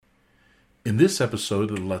In this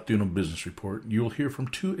episode of the Latino Business Report, you will hear from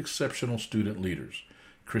two exceptional student leaders,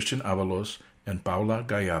 Christian Avalos and Paula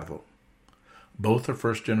Gallardo. Both are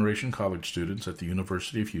first-generation college students at the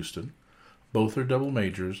University of Houston. Both are double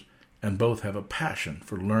majors, and both have a passion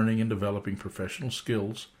for learning and developing professional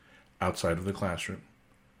skills outside of the classroom.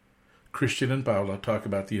 Christian and Paula talk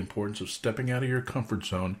about the importance of stepping out of your comfort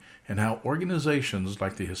zone and how organizations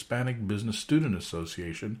like the Hispanic Business Student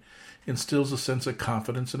Association instills a sense of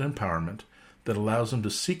confidence and empowerment that allows them to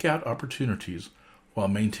seek out opportunities while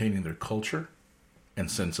maintaining their culture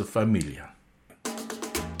and sense of familia.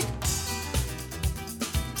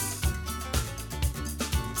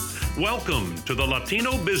 Welcome to the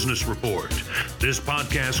Latino Business Report. This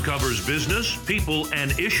podcast covers business, people,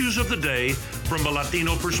 and issues of the day from a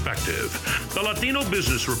Latino perspective. The Latino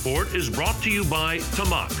Business Report is brought to you by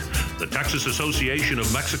TAMAC, the Texas Association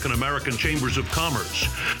of Mexican American Chambers of Commerce.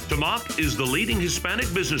 TAMAC is the leading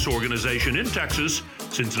Hispanic business organization in Texas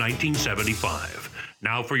since 1975.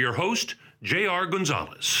 Now for your host, J.R.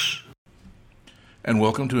 Gonzalez. And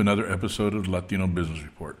welcome to another episode of the Latino Business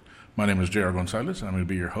Report. My name is J.R. Gonzalez, and I'm going to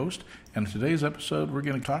be your host. And in today's episode, we're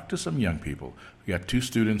going to talk to some young people. We got two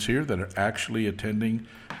students here that are actually attending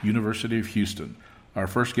University of Houston. Our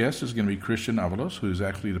first guest is going to be Christian Avalos, who is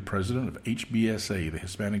actually the president of HBSA, the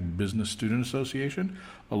Hispanic Business Student Association,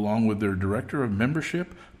 along with their director of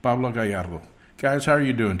membership, Pablo Gallardo. Guys, how are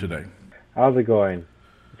you doing today? How's it going?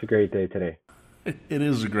 It's a great day today. It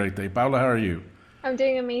is a great day. Pablo, how are you? I'm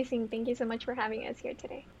doing amazing. Thank you so much for having us here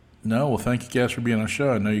today. No, well, thank you guys for being on the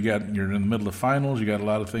show. I know you're in the middle of finals, you got a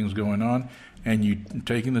lot of things going on, and you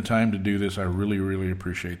taking the time to do this. I really, really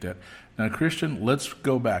appreciate that. Now, Christian, let's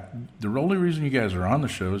go back. The only reason you guys are on the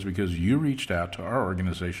show is because you reached out to our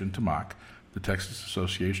organization, TAMAC, the Texas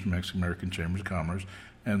Association of Mexican American Chambers of Commerce,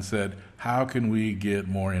 and said, how can we get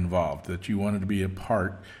more involved? That you wanted to be a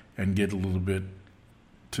part and get to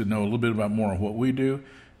know a little bit about more of what we do,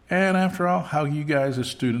 and after all, how you guys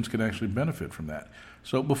as students can actually benefit from that.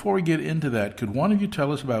 So before we get into that, could one of you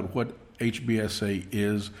tell us about what HBSA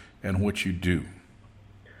is and what you do?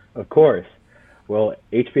 Of course. Well,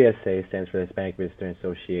 HBSA stands for the Hispanic Business Student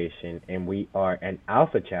Association, and we are an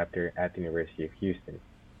alpha chapter at the University of Houston.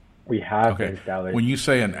 We have established... When you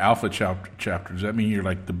say an alpha chapter, does that mean you're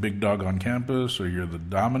like the big dog on campus, or you're the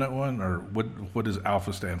dominant one, or what does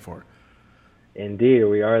alpha stand for? Indeed,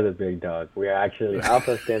 we are the big dog. We are actually,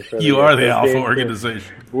 Alpha stands for... You are the alpha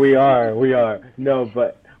organization. We are. No,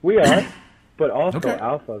 but we are. But also,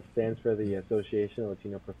 Alpha stands for the Association of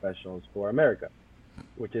Latino Professionals for America,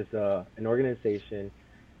 which is an organization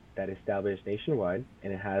that is established nationwide,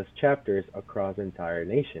 and it has chapters across the entire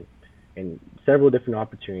nation in several different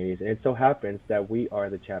opportunities. And it so happens that we are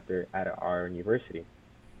the chapter at our university.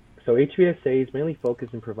 So HBSA is mainly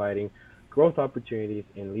focused on providing growth opportunities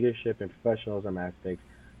in leadership and professionalism aspects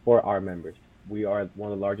for our members. We are one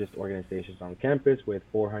of the largest organizations on campus with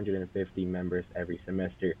 450 members every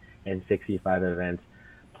semester and 65 events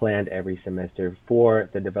planned every semester for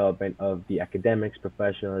the development of the academics,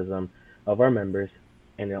 professionalism of our members.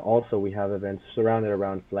 And then also we have events surrounded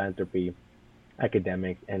around philanthropy,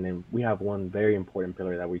 academics, and then we have one very important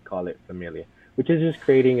pillar that we call it Familia, which is just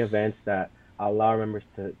creating events that allow our members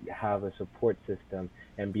to have a support system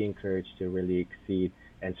and be encouraged to really exceed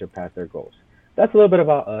and surpass their goals. That's a little bit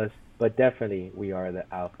about us, but definitely we are the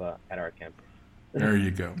alpha at our campus. There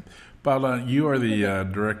you go. Paula, you are the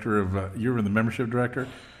director of, you're the membership director.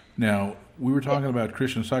 Now, we were talking about,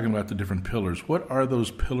 Christian's talking about the different pillars. What are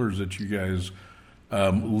those pillars that you guys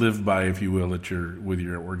live by, if you will, with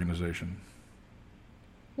your organization?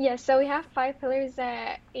 Yes, so we have 5 pillars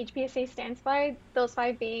that HBSA stands by, those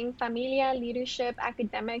 5 being familia, leadership,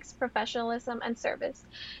 academics, professionalism, and service.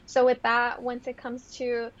 So with that, once it comes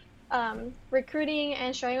to recruiting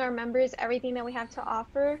and showing our members everything that we have to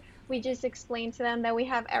offer, we just explain to them that we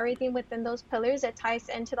have everything within those pillars that ties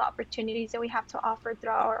into the opportunities that we have to offer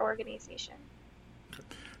throughout our organization.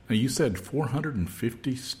 Now, you said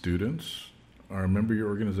 450 students are a member of your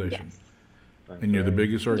organization. Yes. And you're the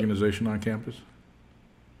biggest organization on campus?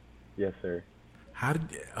 Yes, sir.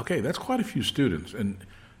 That's quite a few students. And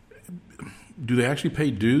do they actually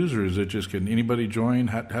pay dues, or is it just, can anybody join?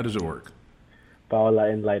 How does it work? Paula,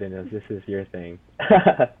 enlighten us. This is your thing.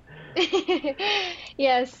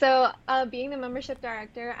 Yes, so being the membership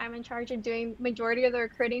director, I'm in charge of doing majority of the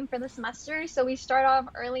recruiting for the semester. So we start off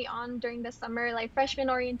early on during the summer, like freshman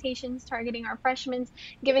orientations, targeting our freshmen,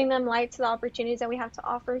 giving them light to the opportunities that we have to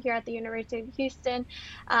offer here at the University of Houston.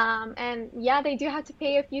 And yeah, they do have to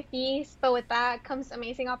pay a few fees, but with that comes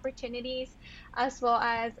amazing opportunities, as well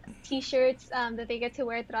as t-shirts that they get to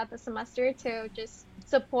wear throughout the semester to just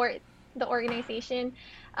support the organization.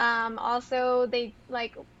 Also, they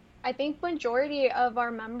like, I think majority of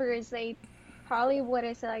our members, they probably what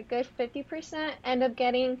is it, like good 50% end up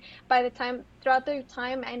getting by the time throughout their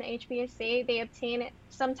time in HBSA, they obtain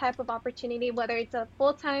some type of opportunity, whether it's a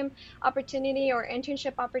full-time opportunity or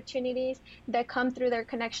internship opportunities that come through their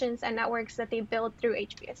connections and networks that they build through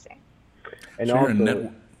HBSA. And So you're a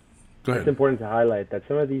also, Go it's ahead. important to highlight that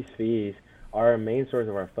some of these fees are our main source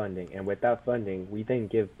of our funding, and with that funding, we then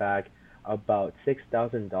give back about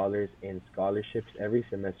 $6,000 in scholarships every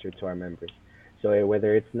semester to our members. So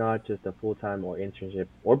whether it's not just a full-time or internship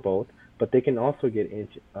or both, but they can also get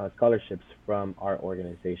scholarships from our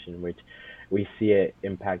organization, which we see it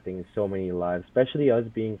impacting so many lives, especially us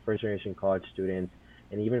being first-generation college students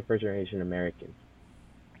and even first-generation Americans.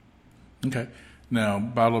 Okay.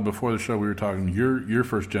 Now, Paolo, before the show, we were talking. You're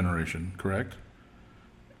first generation, correct?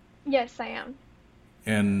 Yes, I am.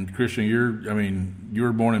 And Christian, you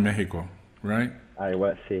were born in Mexico, right? I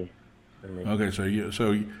what see. Okay,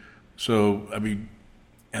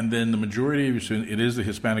 and then the majority of your students, it is the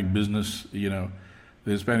Hispanic Business, the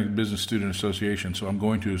Hispanic Business Student Association. So I'm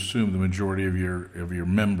going to assume the majority of your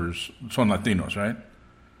members son Latinos, right?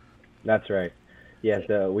 That's right. Yes,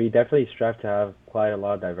 we definitely strive to have quite a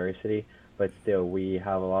lot of diversity, but still we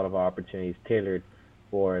have a lot of opportunities tailored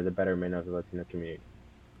for the betterment of the Latino community.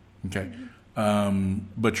 Okay.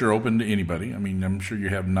 But you're open to anybody. I mean, I'm sure you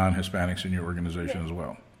have non-Hispanics in your organization as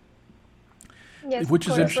well. Yes, Which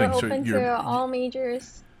of is course. interesting. We're So open to all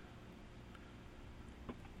majors.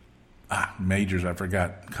 Majors, I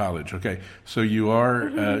forgot. College. Okay. So you are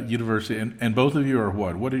university, and both of you are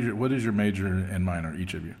what? What is your major and minor,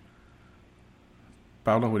 each of you?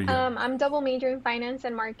 Paula, what do you got? I'm double major in finance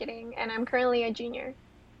and marketing, and I'm currently a junior.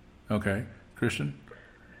 Okay. Christian?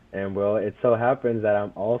 And well, it so happens that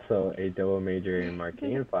I'm also a double major in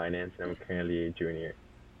marketing and finance, and I'm currently a junior.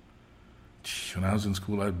 When I was in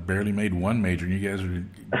school, I barely made one major, and you guys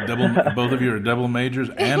are both of you are double majors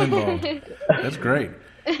and involved. That's great.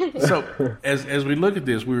 So, as we look at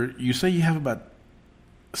this, you say you have about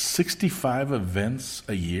 65 events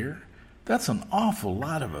a year. That's an awful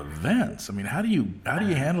lot of events. I mean, how do you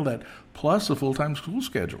handle that plus a full-time school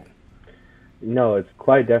schedule? No, it's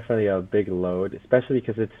quite definitely a big load, especially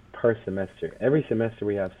because it's per semester. Every semester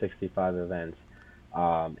we have 65 events,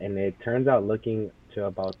 and it turns out looking to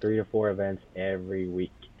about 3 to 4 events every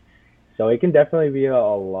week. So it can definitely be a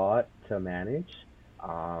lot to manage,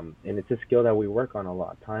 and it's a skill that we work on a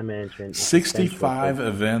lot. Time management is essential 65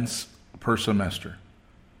 events per semester.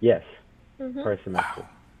 Yes, per semester.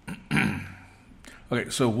 Okay,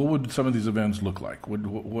 so what would some of these events look like?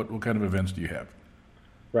 What kind of events do you have?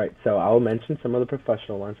 Right. So I'll mention some of the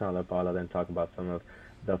professional ones, and I'll let Paula then talk about some of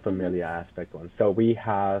the familiar aspect ones. So we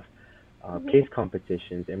have case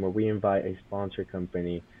competitions, and where we invite a sponsor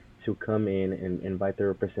company to come in and invite their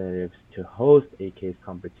representatives to host a case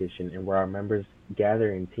competition, and where our members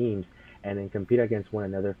gather in teams and then compete against one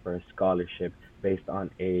another for a scholarship based on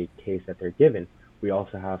a case that they're given. We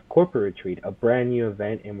also have corporate retreat, a brand new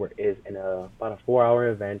event, and where is in about a 4-hour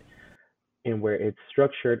event, in where it's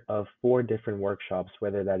structured of 4 different workshops,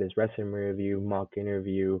 whether that is resume review, mock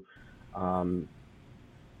interview, um,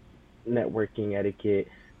 networking etiquette,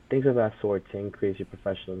 things of that sort to increase your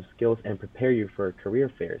professional skills and prepare you for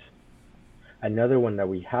career fairs. Another one that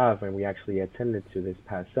we have, and we actually attended to this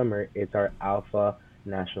past summer, is our Alpha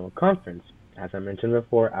National Conference. As I mentioned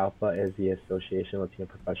before, Alpha is the Association of Latino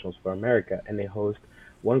Professionals for America, and they host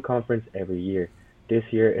one conference every year. This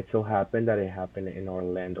year, it so happened that it happened in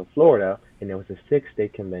Orlando, Florida, and it was a 6-day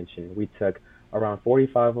convention. We took around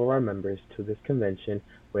 45 of our members to this convention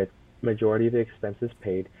with majority of the expenses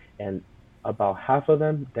paid, and about half of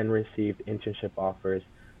them then received internship offers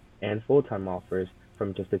and full-time offers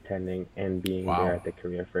from just attending and being there at the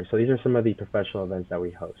career fair. So these are some of the professional events that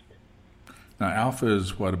we host. Now, Alpha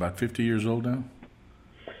is what, about 50 years old now?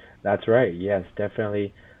 That's right. Yes,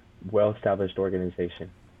 definitely well-established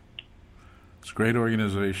organization. It's a great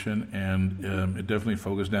organization, and it definitely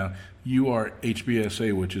focused down. You are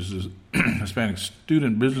HBSA, which is the Hispanic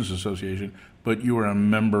Student Business Association, but you are a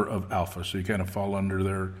member of Alpha, so you kind of fall under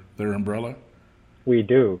their umbrella? We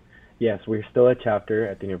do. Yes, we're still a chapter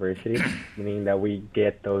at the university, meaning that we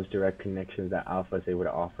get those direct connections that Alpha is able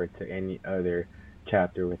to offer to any other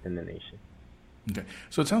chapter within the nation. Okay.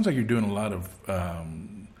 So it sounds like you're doing a lot of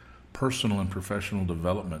personal and professional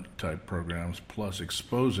development type programs, plus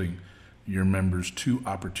exposing your members to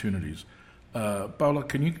opportunities. Paula,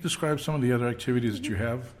 can you describe some of the other activities that you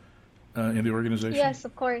have in the organization? Yes,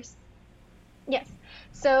 of course. Yes.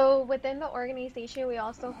 So within the organization, we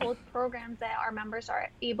also hold programs that our members are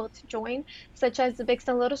able to join, such as the Bigs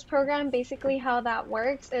and Littles program. Basically, how that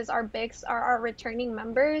works is our Bigs are our returning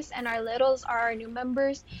members and our Littles are our new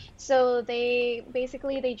members. So they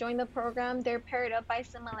join the program. They're paired up by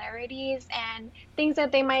similarities and things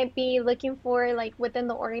that they might be looking for, like within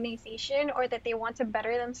the organization, or that they want to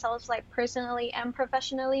better themselves, like personally and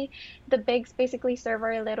professionally. The bigs basically serve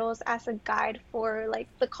our littles as a guide for like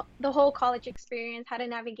the whole college experience, how to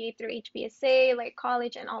navigate through HBSA, like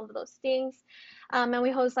college and all of those things. And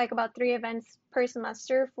we host like about 3 events per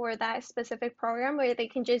semester for that specific program where they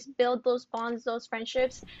can just build those bonds, those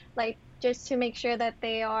friendships, like just to make sure that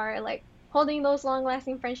they are like holding those long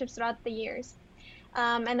lasting friendships throughout the years.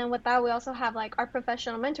 And then with that, we also have like our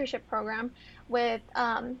professional mentorship program with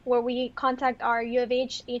where we contact our U of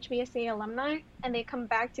H HBSA alumni and they come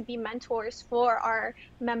back to be mentors for our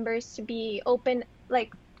members to be open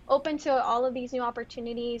to all of these new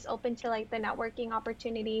opportunities, open to like the networking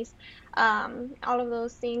opportunities, all of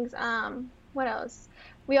those things. What else?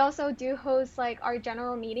 We also do host like our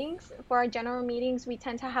general meetings. For our general meetings, we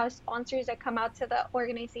tend to have sponsors that come out to the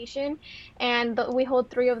organization, and we hold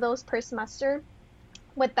 3 of those per semester.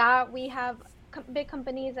 With that, we have big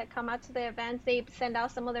companies that come out to the events. They send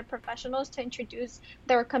out some of their professionals to introduce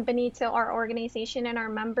their company to our organization and our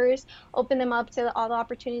members, open them up to all the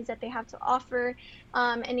opportunities that they have to offer.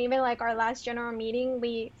 And even like our last general meeting,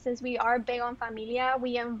 since we are big on familia,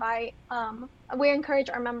 we encourage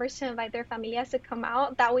our members to invite their familias to come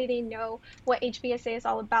out. That way they know what HBSA is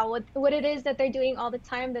all about, what it is that they're doing all the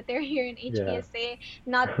time that they're here in Yeah. HBSA,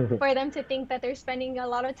 not for them to think that they're spending a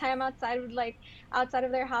lot of time outside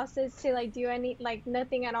of their houses to like do any like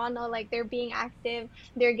nothing at all. No, like they're being active,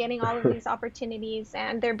 they're getting all of these opportunities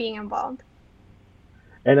and they're being involved.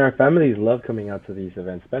 And our families love coming out to these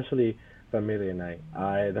events, especially Familia Night.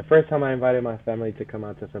 The first time I invited my family to come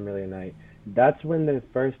out to Familia Night, that's when the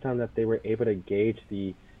first time that they were able to gauge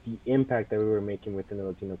the impact that we were making within the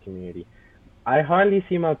Latino community. I hardly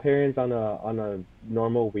see my parents on a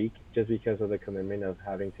normal week just because of the commitment of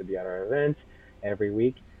having to be at our events every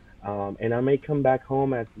week. And I may come back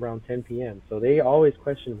home at around 10 p.m. So they always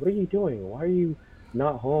question, "What are you doing? Why are you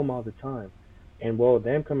not home all the time?" And well,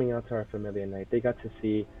 them coming out to our Familia Night, they got to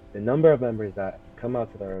see the number of members that come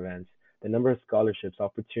out to our events, the number of scholarships,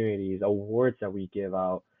 opportunities, awards that we give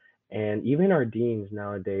out, and even our deans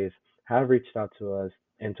nowadays have reached out to us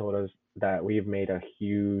and told us that we've made a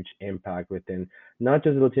huge impact within not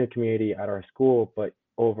just the Latino community at our school, but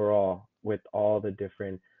overall with all the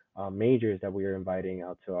different majors that we are inviting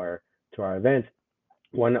out to our events.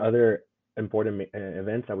 One other important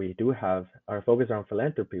events that we do have are focused on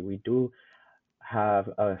philanthropy. We do have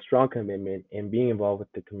a strong commitment in being involved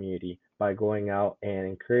with the community by going out and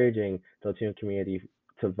encouraging the Latino community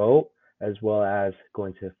to vote, as well as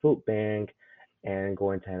going to the food bank and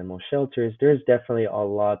going to animal shelters. There's definitely a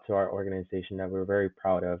lot to our organization that we're very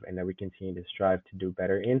proud of and that we continue to strive to do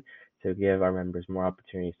better in to give our members more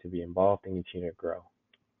opportunities to be involved and continue to grow.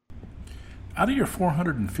 Out of your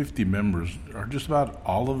 450 members, are just about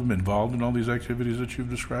all of them involved in all these activities that you've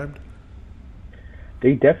described?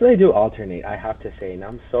 They definitely do alternate, I have to say, and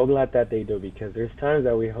I'm so glad that they do because there's times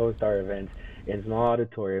that we host our events in small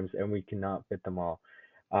auditoriums and we cannot fit them all.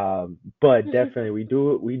 But definitely, we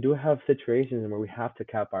do have situations where we have to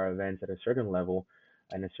cap our events at a certain level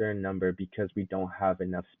and a certain number because we don't have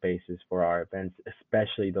enough spaces for our events,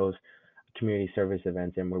 especially those community service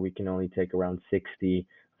events, and where we can only take around 60,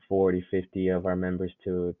 40, 50 of our members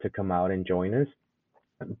to come out and join us.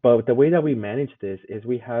 But the way that we manage this is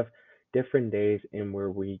we have different days in where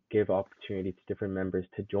we give opportunity to different members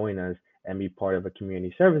to join us and be part of a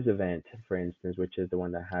community service event, for instance, which is the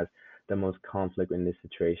one that has the most conflict in this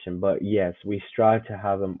situation. But yes, we strive to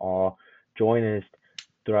have them all join us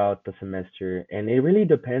throughout the semester, and it really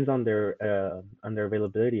depends on their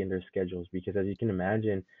availability and their schedules because, as you can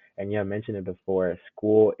imagine, and you have mentioned it before,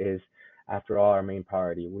 school is after all our main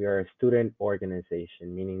priority. We are a student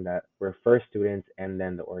organization, meaning that we're first students and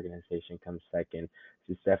then the organization comes second.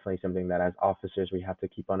 So it's definitely something that as officers we have to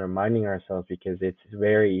keep on reminding ourselves because it's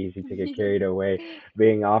very easy to get carried away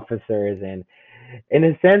being officers. And in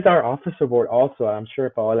a sense, our officer board also, I'm sure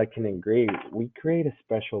Paola can agree, we create a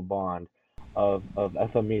special bond of a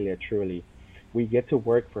familia truly. We get to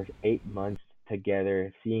work for 8 months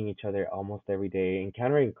together, seeing each other almost every day,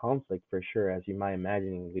 encountering conflict for sure, as you might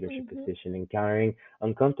imagine in a leadership Hmm. position, encountering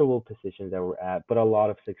uncomfortable positions that we're at, but a lot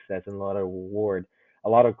of success and a lot of reward, a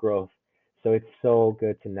lot of growth. So it's so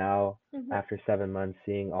good to now, Hmm. after 7 months,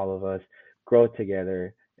 seeing all of us grow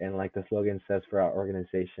together and, like the slogan says for our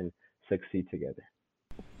organization, succeed together.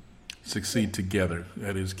 Succeed Yes. together.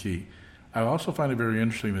 That is key. I also find it very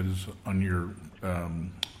interesting that it's on your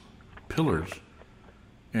pillars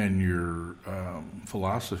and your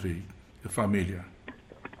philosophy, familia.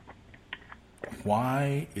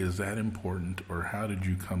 Why is that important, or how did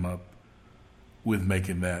you come up with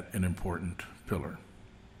making that an important pillar?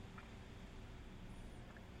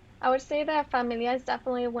 I would say that familia is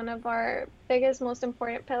definitely one of our biggest, most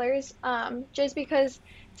important pillars. Just because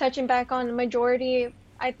touching back on the majority,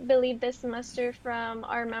 I believe this semester from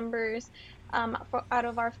our members, out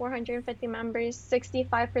of our 450 members,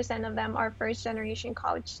 65% of them are first generation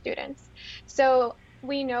college students. So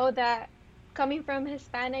we know that coming from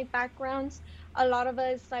Hispanic backgrounds, a lot of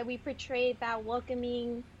us like we portray that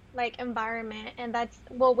welcoming like environment, and that's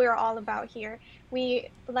what we're all about here. We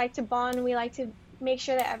like to bond, we like to make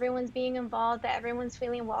sure that everyone's being involved, that everyone's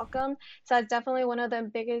feeling welcome. So that's definitely one of the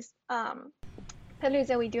biggest pillars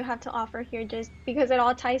that we do have to offer here, just because it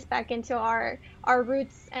all ties back into our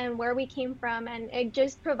roots and where we came from, and it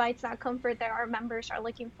just provides that comfort that our members are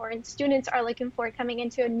looking for and students are looking for coming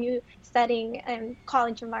into a new setting and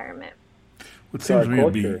college environment. What seems to me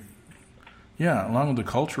to be, yeah, along with the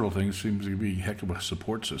cultural things, seems to be a heck of a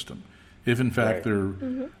support system. If in fact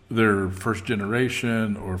they're first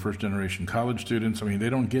generation or first generation college students, I mean,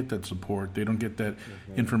 they don't get that support, they don't get that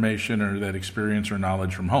information or that experience or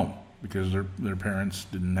knowledge from home because their parents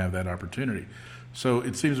didn't have that opportunity. So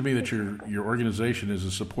it seems to me that your organization is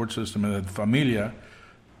a support system, and that familia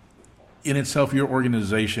in itself, your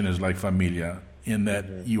organization is like familia in that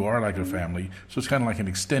you are like a family. So it's kind of like an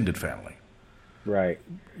extended family. Right.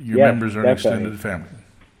 Your members are an extended family.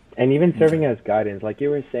 And even serving as guidance, like you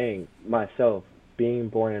were saying, myself, being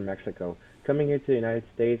born in Mexico, coming here to the United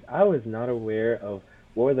States, I was not aware of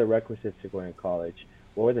what were the requisites to going to college,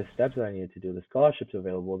 what were the steps that I needed to do, the scholarships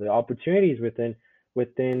available, the opportunities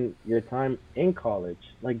within your time in college,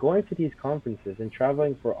 like going to these conferences and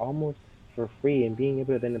traveling for almost for free and being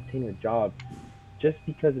able to then obtain a job just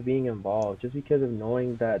because of being involved, just because of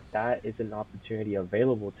knowing that that is an opportunity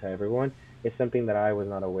available to everyone is something that I was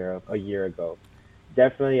not aware of a year ago.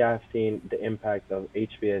 Definitely, I've seen the impact of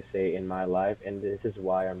HBSA in my life, and this is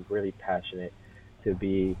why I'm really passionate to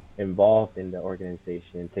be involved in the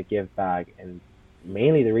organization, to give back, and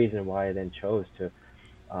mainly the reason why I then chose to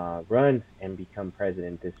run and become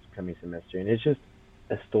president this coming semester. And it's just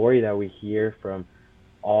a story that we hear from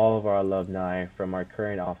all of our alumni, from our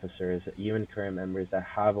current officers, even current members that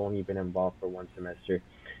have only been involved for one semester.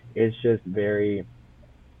 It's just very,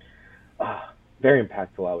 very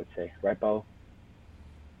impactful, I would say. Right, Paul?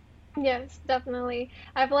 Yes, definitely.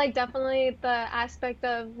 I feel like definitely the aspect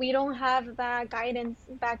of we don't have that guidance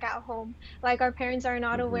back at home. Like our parents are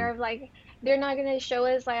not aware of like they're not going to show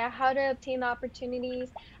us like how to obtain the opportunities,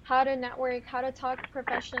 how to network, how to talk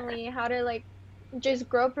professionally, how to like just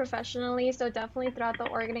grow professionally. So definitely throughout the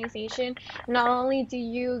organization, not only do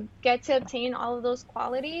you get to obtain all of those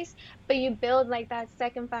qualities, but you build like that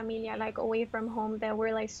second familia, like away from home that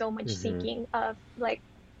we're like so much seeking of like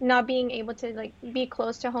not being able to like be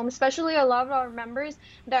close to home, especially a lot of our members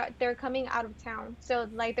that they're coming out of town. So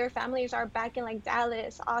like their families are back in like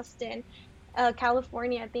Dallas, Austin,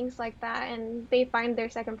 California, things like that, and they find their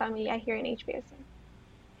second family out here in HBSA.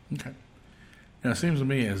 Okay. Now, it seems to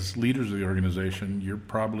me as leaders of the organization, you're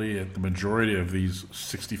probably at the majority of these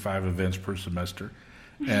 65 events per semester.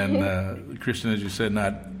 And Christian, as you said,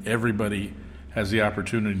 not everybody has the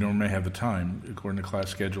opportunity nor may have the time, according to class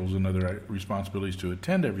schedules and other responsibilities, to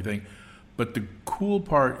attend everything. But the cool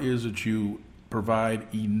part is that you provide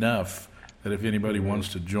enough that if anybody wants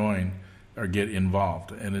to join or get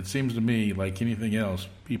involved. And it seems to me, like anything else,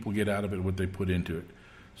 people get out of it what they put into it.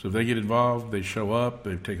 So if they get involved, they show up,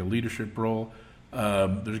 they take a leadership role,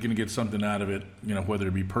 they're going to get something out of it, whether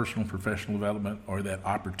it be personal, professional development, or that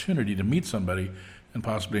opportunity to meet somebody and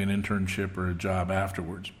possibly an internship or a job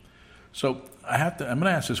afterwards. So I'm going to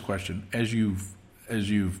ask this question: as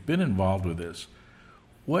you've been involved with this,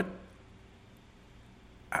 let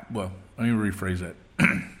me rephrase that.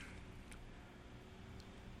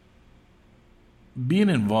 Being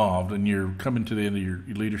involved and you're coming to the end of your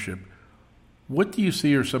leadership, what do you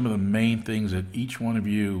see are some of the main things that each one of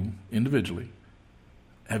you individually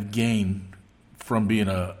have gained from being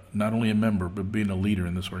not only a member but being a leader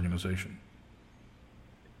in this organization?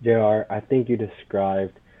 JR, I think you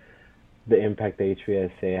described the impact the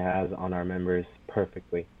HBSA has on our members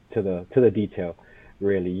perfectly, to the detail.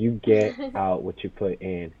 Really, you get out what you put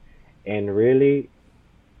in. And really,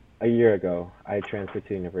 a year ago, I transferred to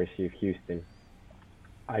the University of Houston.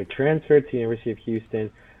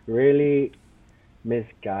 Really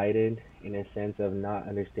misguided in a sense of not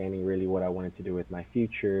understanding really what I wanted to do with my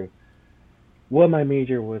future, what my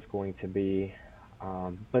major was going to be.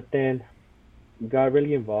 But then got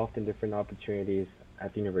really involved in different opportunities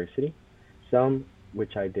at the university. Some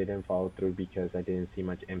which I didn't follow through because I didn't see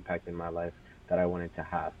much impact in my life that I wanted to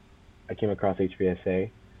have. I came across HBSA,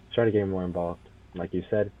 started getting more involved. Like you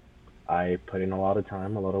said, I put in a lot of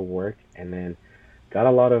time, a lot of work, and then got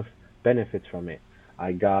a lot of benefits from it.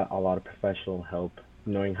 I got a lot of professional help,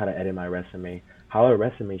 knowing how to edit my resume, how a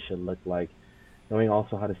resume should look like, knowing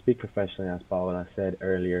also how to speak professionally, as Paula said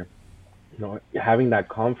earlier, having that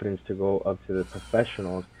confidence to go up to the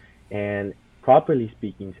professionals and properly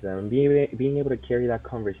speaking to them and being able to carry that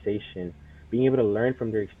conversation, being able to learn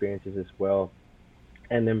from their experiences as well,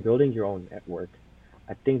 and then building your own network.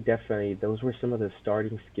 I think definitely those were some of the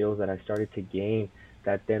starting skills that I started to gain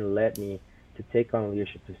that then led me to take on a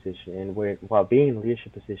leadership position. And while being in a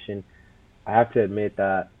leadership position, I have to admit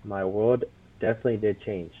that my world definitely did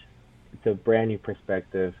change. It's a brand new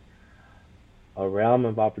perspective, a realm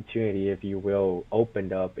of opportunity, if you will,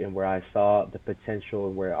 opened up, and where I saw the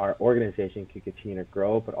potential where our organization could continue to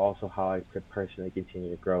grow, but also how I could personally continue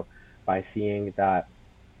to grow by seeing that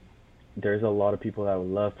there's a lot of people that would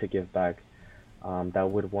love to give back, that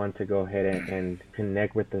would want to go ahead and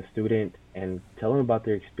connect with the student and tell them about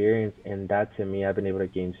their experience. And that, to me, I've been able to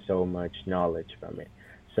gain so much knowledge from it.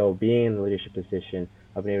 So being in the leadership position,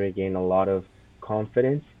 I've been able to gain a lot of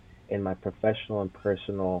confidence in my professional and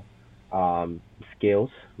personal skills,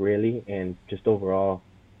 really, and just overall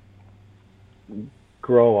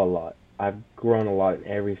grow a lot. I've grown a lot in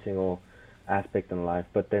every single aspect in life,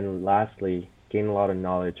 but then lastly, gain a lot of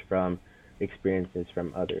knowledge from experiences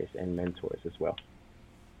from others and mentors as well.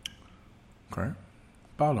 Okay.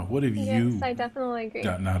 Paula, what have Yes, I definitely agree.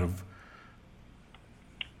 gotten out of,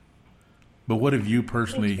 but what have you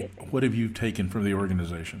personally, what have you taken from the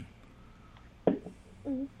organization?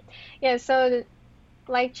 Yeah, so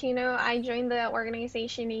like Chino, I joined the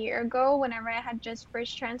organization a year ago whenever I had just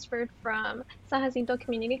first transferred from San Jacinto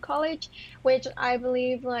Community College, which I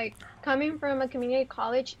believe, like, coming from a community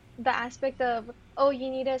college, the aspect of, oh, you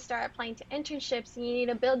need to start applying to internships, you need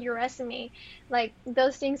to build your resume, like,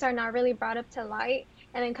 those things are not really brought up to light.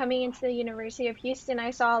 And then coming into the University of Houston,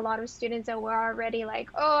 I saw a lot of students that were already like,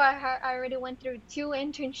 oh, I already went through 2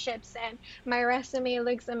 internships and my resume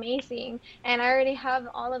looks amazing. And I already have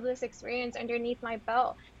all of this experience underneath my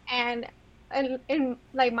belt. And in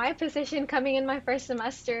like my position coming in my first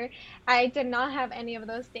semester, I did not have any of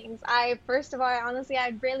those things. First of all, honestly,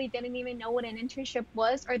 I really didn't even know what an internship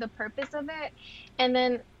was or the purpose of it. And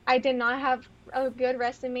then I did not have a good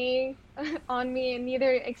resume on me and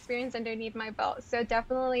neither experience underneath my belt. So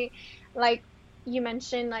definitely, like you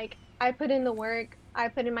mentioned, like I put in the work, I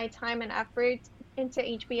put in my time and effort into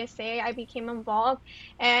HBSA. I became involved,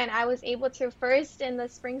 and I was able to, first in the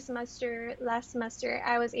spring semester last semester,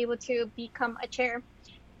 I was able to become a chair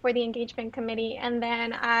for the engagement committee, and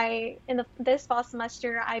then this fall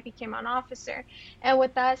semester I became an officer. And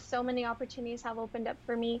with that, so many opportunities have opened up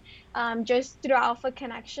for me, just through Alpha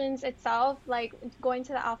Connections itself, like going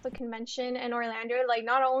to the Alpha convention in Orlando. Like,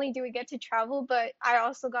 not only do we get to travel, but I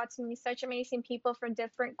also got to meet such amazing people from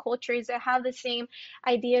different cultures that have the same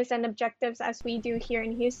ideas and objectives as we do here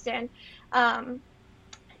in Houston. And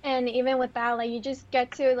even with that, like, you just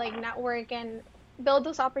get to like network and build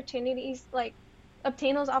those opportunities, like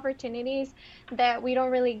obtain those opportunities that we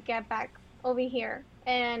don't really get back over here.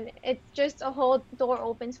 And it's just a whole door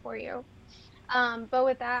opens for you. But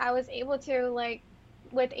with that, I was able to, like,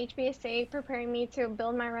 with HBSA preparing me to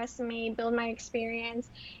build my resume, build my experience,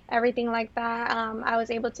 everything like that. I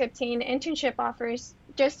was able to obtain internship offers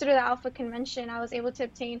just through the Alpha Convention. I was able to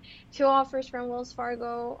obtain 2 offers from Wells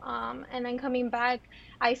Fargo. And then coming back,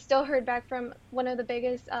 I still heard back from one of the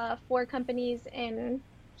biggest 4 companies in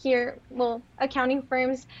here, well, accounting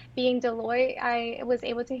firms being Deloitte. I was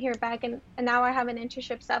able to hear back, and now I have an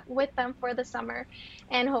internship set with them for the summer,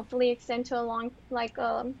 and hopefully extend to a long, like,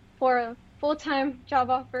 for a full-time job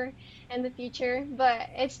offer in the future. But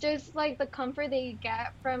it's just like the comfort that you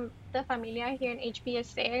get from the familia here in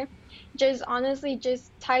HBSA just honestly just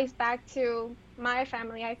ties back to my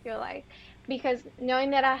family, I feel like, because knowing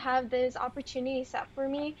that I have this opportunity set for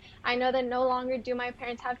me, I know that no longer do my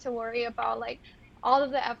parents have to worry about, like, all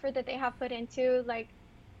of the effort that they have put into, like,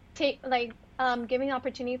 giving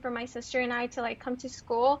opportunity for my sister and I to, like, come to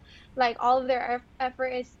school. Like, all of their effort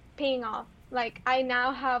is paying off. Like, I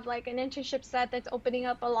now have, like, an internship set that's opening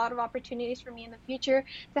up a lot of opportunities for me in the future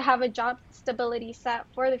to have a job stability set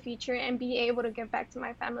for the future and be able to give back to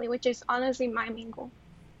my family, which is honestly my main goal.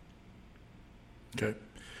 Okay.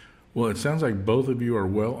 Well, it sounds like both of you are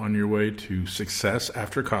well on your way to success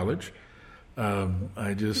after college.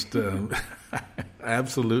 I just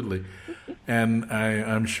absolutely, and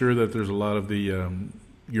I'm sure that there's a lot of the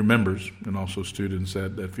your members and also students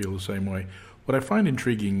that feel the same way. What I find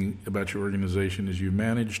intriguing about your organization is you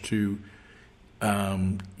manage to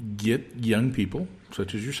get young people,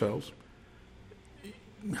 such as yourselves,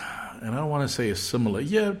 and I don't want to say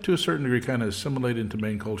assimilate, to a certain degree, kind of assimilate into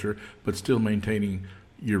Maine culture, but still maintaining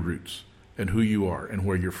your roots and who you are and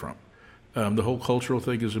where you're from. The whole cultural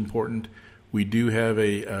thing is important. We do have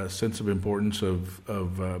a sense of importance of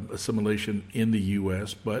assimilation in the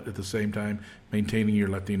U.S., but at the same time maintaining your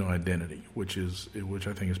Latino identity, which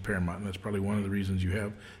I think is paramount. And that's probably one of the reasons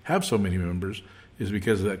you have so many members, is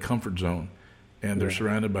because of that comfort zone, and they're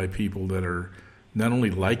surrounded by people that are not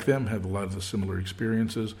only like them, have a lot of the similar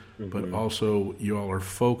experiences, but also you all are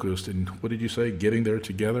focused in, what did you say, getting there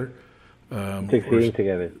together? Succeeding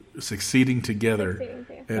together. Succeeding together.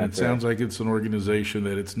 And that's it sounds like it's an organization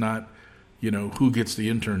that it's not, who gets the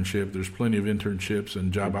internship. There's plenty of internships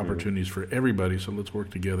and job opportunities for everybody, so let's work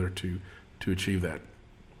together to achieve that.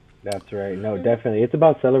 That's right. No, definitely. It's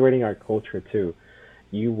about celebrating our culture, too.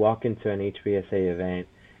 You walk into an HBSA event,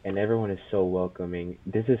 and everyone is so welcoming.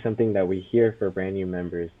 This is something that we hear for brand new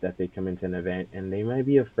members, that they come into an event, and they might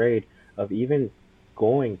be afraid of even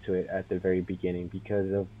going to it at the very beginning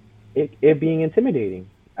because of it being intimidating.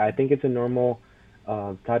 I think it's a normal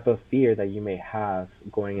type of fear that you may have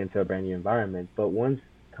going into a brand new environment. But once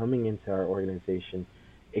coming into our organization,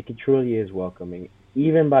 it truly is welcoming,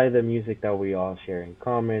 even by the music that we all share in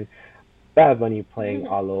common. Bad Bunny playing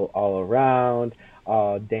all around,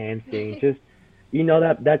 dancing, just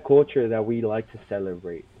that culture that we like to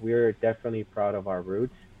celebrate. We're definitely proud of our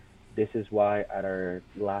roots. This is why at our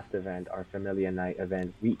last event, our Familia Night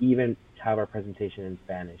event, we even have our presentation in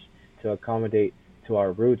Spanish to accommodate to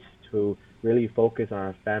our roots, to really focus on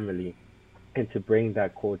our family, and to bring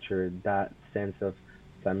that culture, that sense of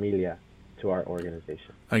familia to our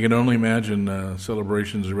organization. I can only imagine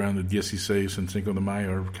celebrations around the 16 and Cinco de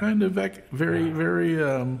Mayo are kind of very, very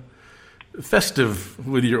festive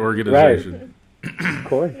with your organization. Right. Of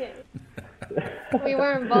course. We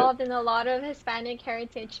were involved in a lot of Hispanic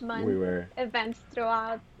Heritage Month events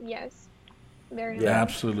throughout. Yes. Very much.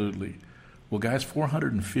 Absolutely. Well, guys,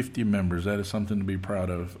 450 members, that is something to be proud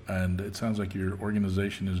of. And it sounds like your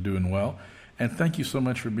organization is doing well. And thank you so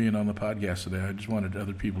much for being on the podcast today. I just wanted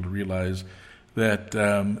other people to realize that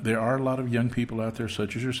there are a lot of young people out there,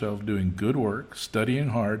 such as yourself, doing good work, studying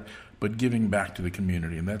hard, but giving back to the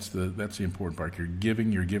community. And that's the important part. You're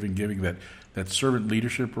giving that servant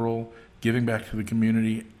leadership role, giving back to the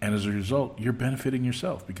community, and as a result, you're benefiting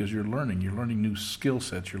yourself because you're learning new skill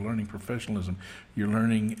sets, you're learning professionalism, you're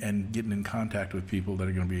learning and getting in contact with people that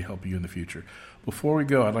are going to be helping you in the future. Before we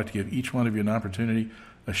go, I'd like to give each one of you an opportunity,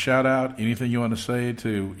 a shout out, anything you want to say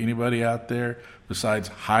to anybody out there besides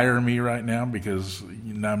hire me right now, because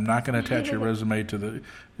I'm not going to attach your resume to the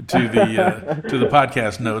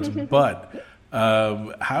podcast notes, but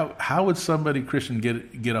how would somebody, Christian,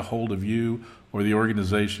 get a hold of you or the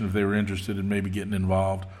organization if they were interested in maybe getting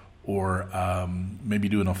involved, or maybe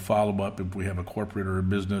doing a follow-up if we have a corporate or a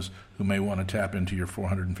business who may want to tap into your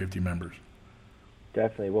 450 members?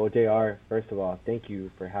 Definitely. Well, JR, first of all, thank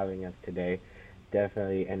you for having us today.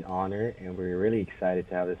 Definitely an honor, and we're really excited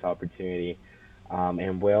to have this opportunity.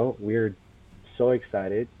 We're so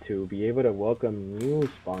excited to be able to welcome new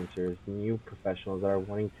sponsors, new professionals that are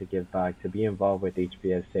wanting to give back, to be involved with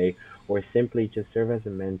HBSA, or simply just serve as a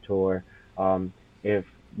mentor.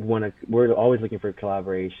 We're always looking for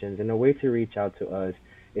collaborations, and a way to reach out to us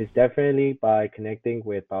is definitely by connecting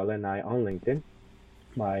with Paula and I on LinkedIn.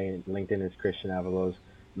 My LinkedIn is Christian Avalos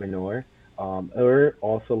Menor. We're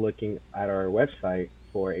also looking at our website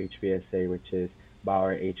for HBSA, which is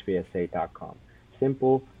BauerHBSA.com.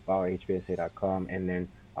 Simple, BauerHBSA.com, and then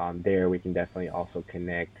there we can definitely also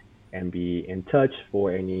connect and be in touch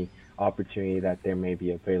for any opportunity that there may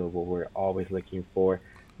be available. We're always looking for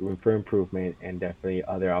room for improvement and definitely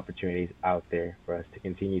other opportunities out there for us to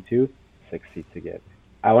continue to succeed together.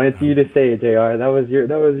 I wanted you to say it, JR. That was your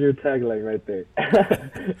tagline right there.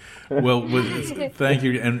 Well, thank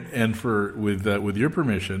you, and with your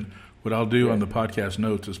permission, what I'll do on the podcast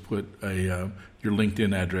notes is put your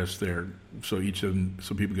LinkedIn address there, so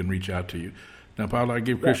people can reach out to you. Now, Paula, I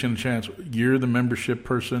give Christian a chance. You're the membership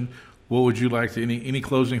person. What would you like to any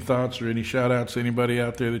closing thoughts or any shout outs to anybody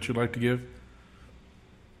out there that you'd like to give?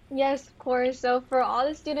 Yes, of course. So for all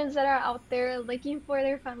the students that are out there looking for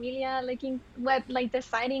their familia,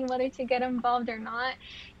 deciding whether to get involved or not,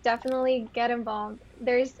 definitely get involved.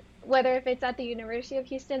 Whether if it's at the University of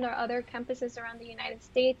Houston or other campuses around the United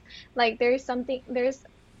States, there's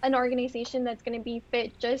an organization that's going to be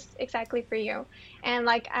fit just exactly for you. And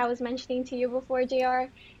like I was mentioning to you before, JR,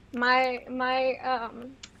 my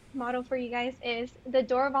motto for you guys is the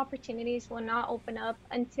door of opportunities will not open up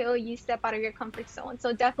until you step out of your comfort zone.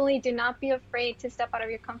 So definitely do not be afraid to step out of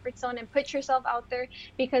your comfort zone and put yourself out there,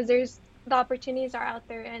 because the opportunities are out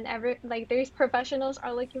there, and there's professionals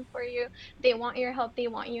are looking for you. They want your help. They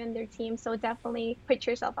want you in their team. So definitely put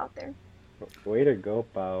yourself out there. Way to go,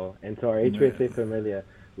 Pao. And to our HBSA Familia,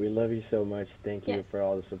 we love you so much. Thank you for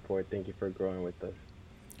all the support. Thank you for growing with us.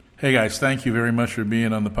 Hey, guys, thank you very much for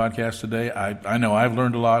being on the podcast today. I know I've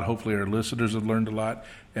learned a lot. Hopefully our listeners have learned a lot,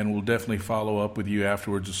 and we'll definitely follow up with you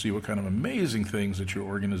afterwards to see what kind of amazing things that your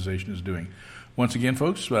organization is doing. Once again,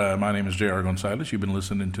 folks, my name is J.R. Gonzalez. You've been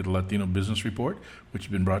listening to the Latino Business Report, which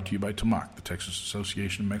has been brought to you by TAMAC, the Texas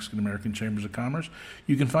Association of Mexican American Chambers of Commerce.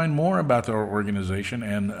 You can find more about our organization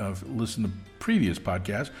and listen to previous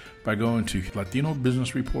podcasts by going to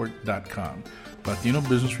LatinoBusinessReport.com.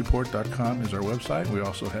 LatinoBusinessReport.com is our website. We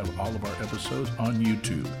also have all of our episodes on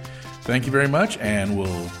YouTube. Thank you very much, and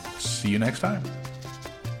we'll see you next time.